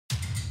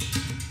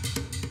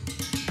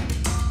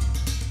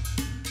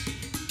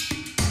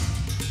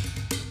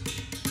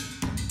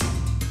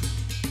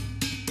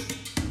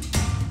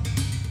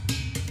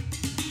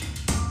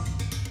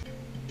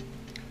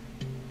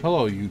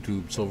Hello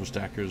YouTube silver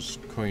stackers,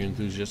 coin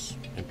enthusiasts,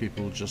 and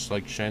people who just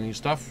like shiny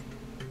stuff.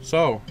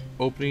 So,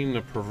 opening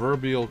the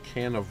proverbial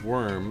can of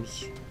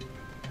worms.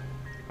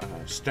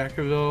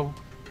 Stackerville,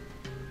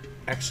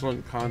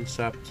 excellent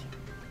concept.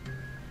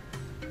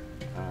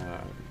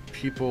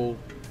 People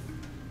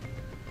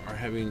are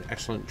having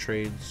excellent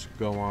trades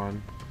go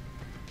on.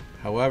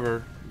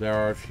 However, there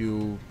are a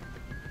few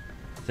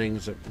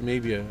things that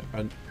maybe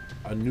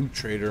a new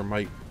trader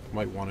might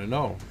want to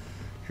know.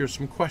 Here's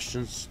some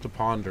questions to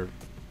ponder.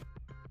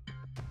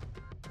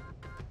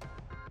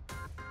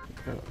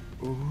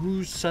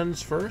 Who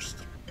sends first?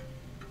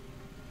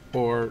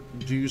 Or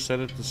do you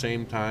send at the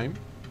same time?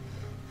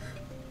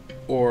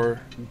 Or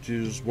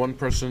does one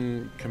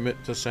person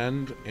commit to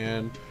send,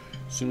 and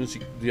as soon as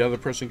the other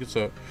person gets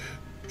a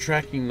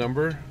tracking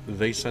number,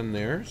 they send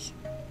theirs?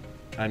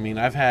 I mean,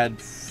 I've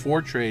had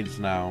 4 trades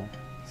now.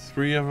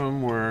 3 of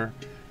them were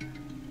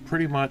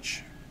pretty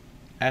much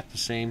at the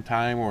same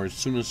time, or as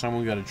soon as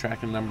someone got a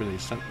tracking number, they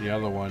sent the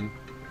other one.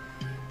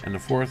 And the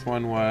 4th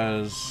one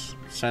was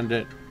send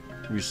it,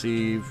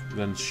 receive,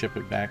 then ship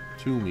it back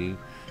to me.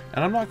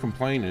 And I'm not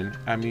complaining.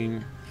 I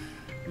mean,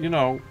 you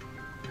know,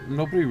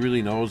 nobody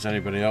really knows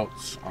anybody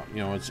else. You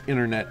know, it's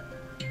internet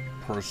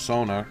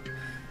persona.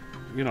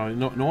 You know,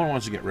 no one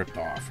wants to get ripped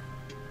off.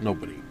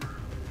 Nobody.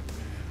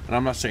 And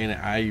I'm not saying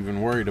that I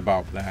even worried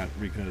about that,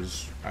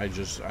 because I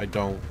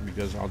don't,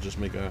 because I'll just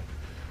make a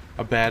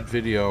bad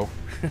video.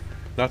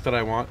 Not that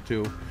I want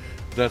to.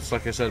 That's,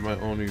 like I said, my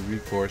only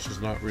recourse.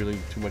 There's not really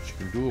too much you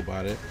can do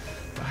about it.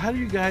 But how do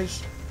you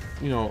guys,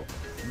 you know,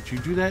 do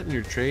you do that in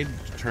your trade,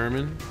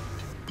 determine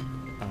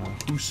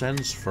who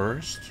sends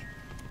first?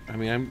 I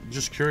mean, I'm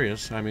just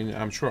curious. I mean,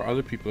 I'm sure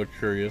other people are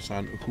curious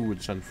on who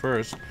would send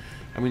first.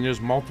 I mean,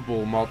 there's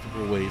multiple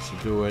ways to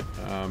do it.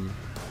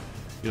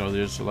 You know,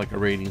 there's like a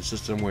rating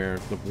system where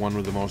the one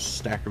with the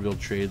most Stackerville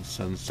trades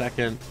sends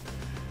second.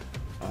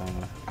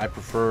 I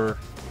prefer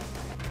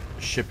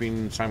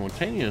shipping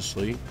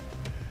simultaneously,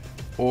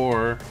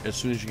 or as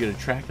soon as you get a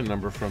tracking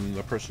number from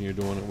the person you're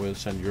doing it with,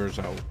 send yours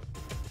out.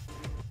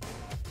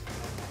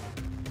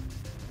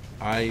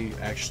 I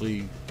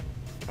actually,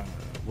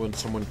 when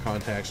someone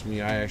contacts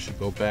me, I actually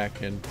go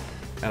back and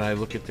I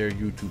look at their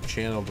YouTube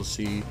channel to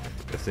see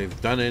if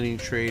they've done any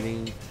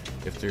trading,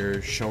 if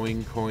they're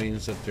showing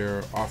coins that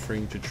they're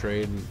offering to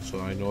trade, and so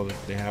I know that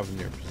they have in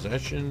their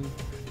possession.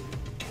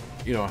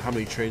 You know, how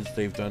many trades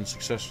they've done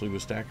successfully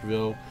with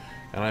Stackerville,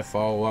 and I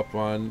follow up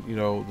on, you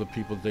know, the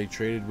people they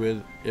traded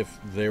with, if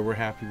they were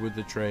happy with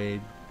the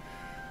trade,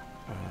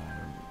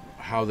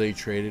 how they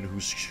traded, who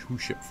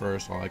shipped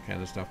first, all that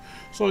kind of stuff.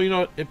 So, you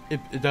know,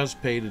 it does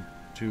pay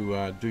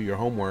to do your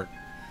homework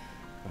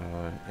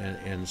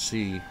and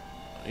see.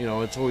 You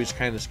know, it's always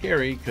kind of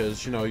scary,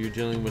 because, you know, you're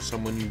dealing with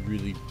someone you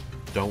really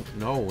don't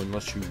know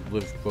unless you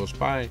live close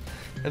by,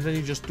 and then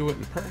you just do it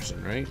in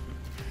person, right?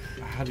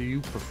 How do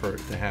you prefer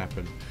it to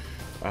happen?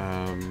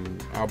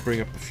 I'll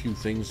bring up a few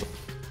things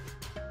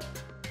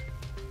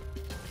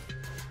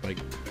like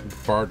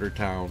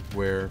Bartertown,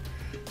 where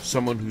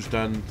someone who's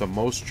done the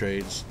most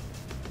trades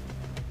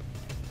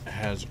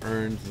has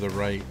earned the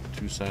right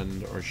to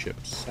send or ship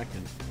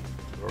second.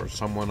 Or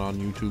someone on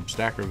YouTube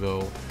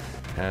Stackerville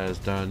has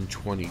done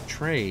 20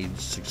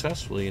 trades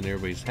successfully and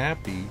everybody's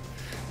happy,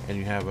 and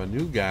you have a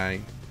new guy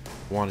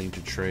wanting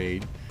to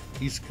trade.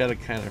 He's got to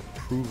kind of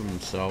prove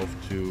himself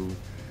to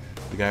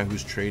the guy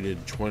who's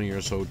traded 20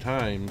 or so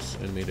times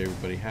and made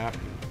everybody happy.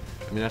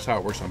 I mean, that's how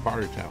it works on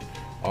Bartertown.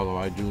 Although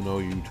I do know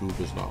YouTube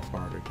is not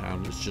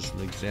Bartertown. It's just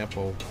an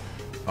example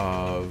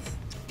of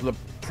the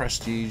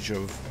prestige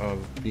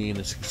of being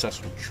a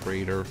successful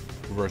trader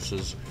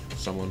versus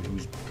someone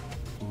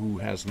who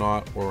has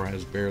not or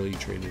has barely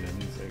traded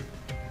anything.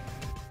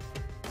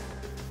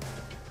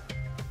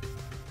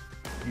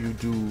 You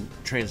do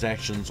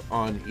transactions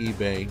on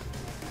eBay,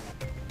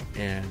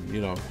 and you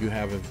know, you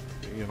have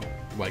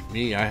like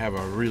me, I have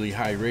a really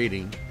high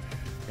rating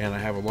and I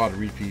have a lot of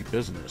repeat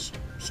business.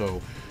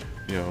 So,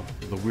 you know,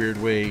 the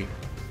weird way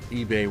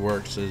eBay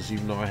works is,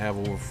 even though I have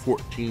over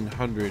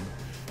 1,400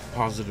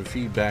 positive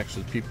feedbacks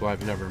with people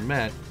I've never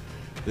met,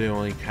 they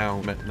only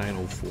count at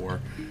 904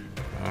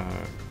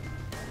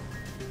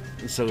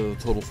 instead of the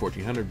total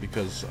 1,400,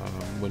 because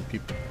when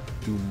people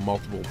do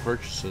multiple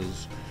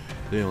purchases,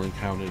 they only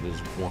count it as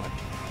one,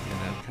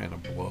 and that kind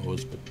of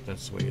blows, but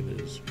that's the way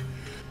it is.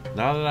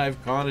 Now that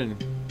I've gone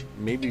and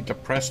maybe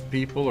depressed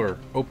people or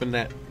opened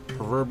that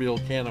proverbial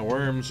can of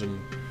worms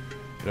and,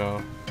 you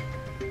know,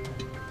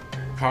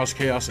 cause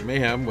chaos and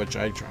mayhem, which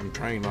I'm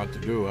trying not to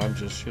do. I'm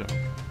just, you know,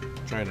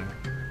 trying to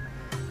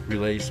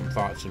relay some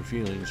thoughts and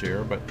feelings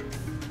here. But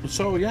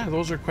so yeah,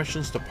 those are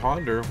questions to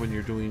ponder when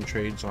you're doing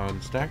trades on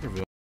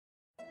Stackerville.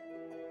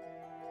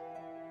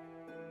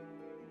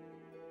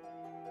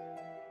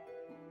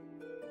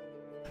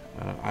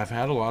 I've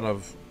had a lot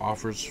of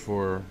offers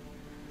for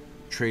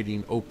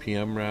trading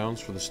OPM rounds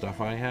for the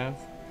stuff I have.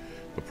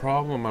 The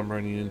problem I'm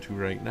running into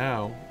right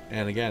now,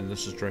 and again,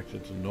 this is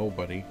directed to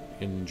nobody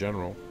in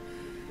general,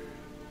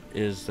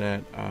 is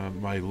that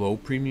my low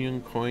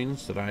premium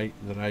coins that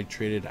I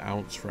traded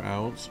ounce for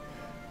ounce,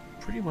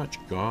 pretty much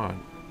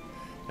gone.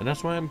 And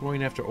that's why I'm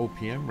going after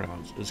OPM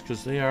rounds, is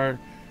because they are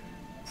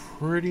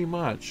pretty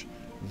much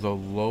the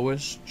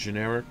lowest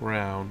generic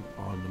round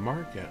on the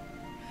market.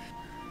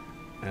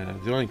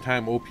 The only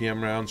time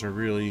OPM rounds are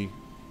really,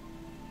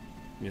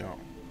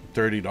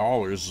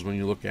 $30 is when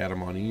you look at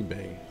them on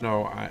eBay.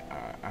 No,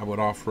 I would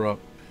offer up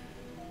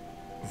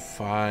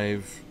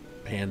 5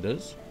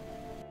 pandas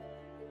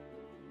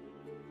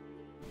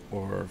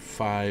or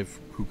 5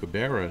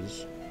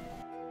 kookaburras.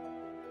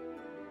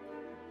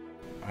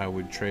 I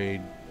would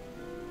trade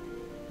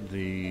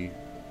the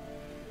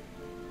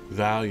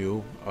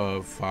value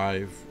of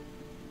 5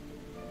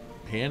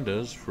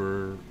 pandas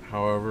for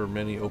however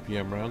many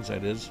OPM rounds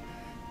that is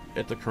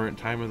at the current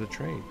time of the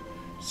trade.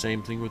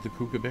 Same thing with the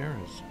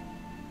kookaburras.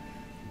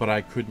 But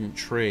I couldn't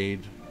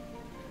trade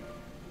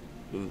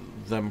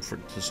them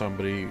to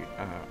somebody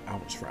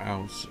ounce for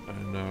ounce,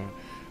 and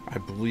I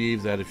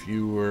believe that if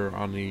you were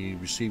on the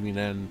receiving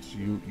end,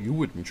 you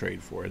wouldn't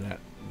trade for it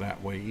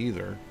that way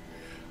either.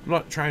 I'm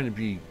not trying to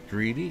be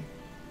greedy.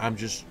 I'm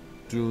just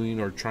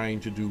doing or trying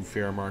to do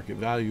fair market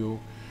value,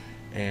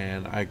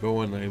 and I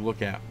go and I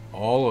look at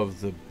all of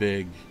the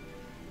big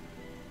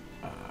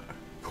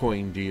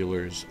coin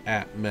dealers: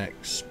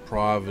 AtMex,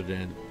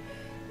 Provident,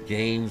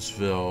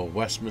 Gainesville,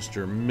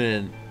 Westminster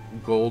Mint,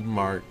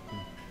 Goldmark,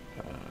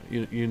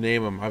 you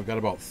name them. I've got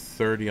about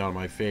 30 on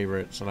my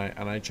favorites, and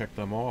I check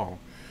them all,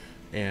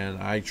 and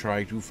I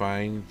try to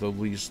find the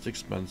least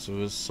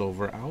expensive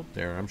silver out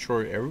there. I'm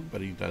sure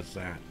everybody does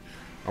that.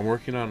 I'm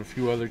working on a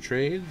few other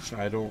trades.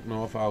 I don't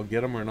know if I'll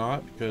get them or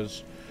not,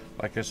 because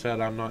like I said,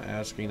 I'm not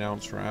asking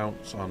ounce for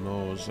ounce on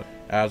those.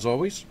 As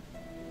always,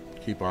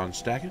 keep on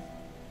stacking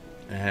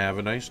and have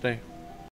a nice day.